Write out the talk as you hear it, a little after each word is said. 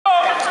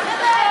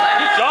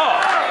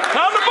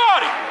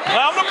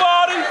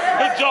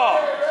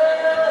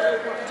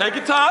Take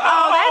your time.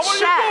 Oh, that's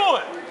what Shaq. are you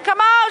doing? Come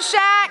on,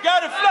 Shaq.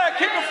 Got it flat.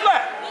 Keep it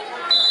flat.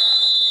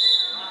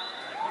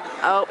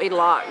 Oh, he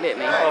locked,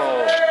 didn't he?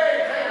 Oh.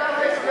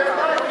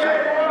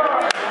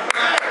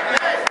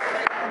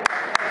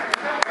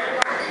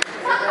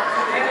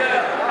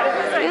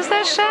 Is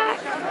that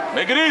Shaq?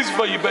 Make it easy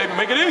for you, baby.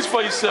 Make it easy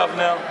for yourself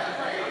now.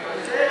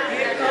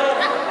 Get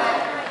up.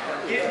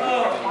 Get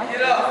up.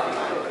 Get up.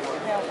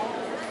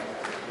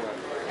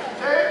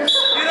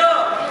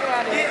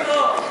 Get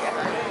up.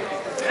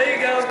 There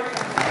you go.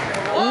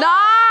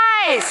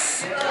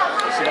 Nice! See,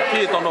 the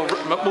kid don't know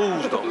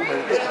moves, though.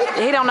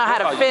 He don't know how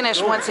to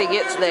finish once he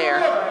gets there.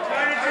 I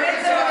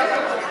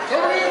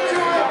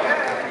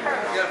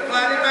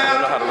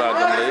don't know how to ride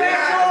them legs.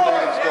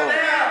 Legs go.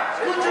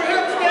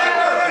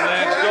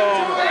 Legs go.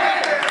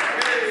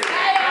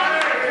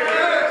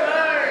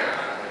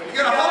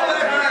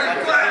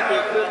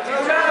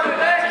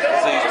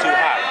 See, he's too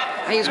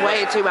high. He's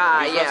way too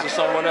high, yeah.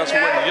 Someone else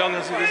who wasn't young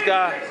as this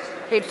guy.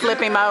 He'd flip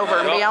him over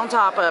and be on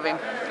top of him.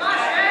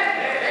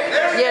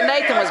 Yeah,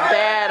 Nathan was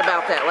bad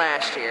about that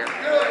last year.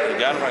 He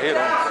got him right here,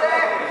 though.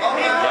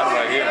 He got him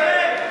right here.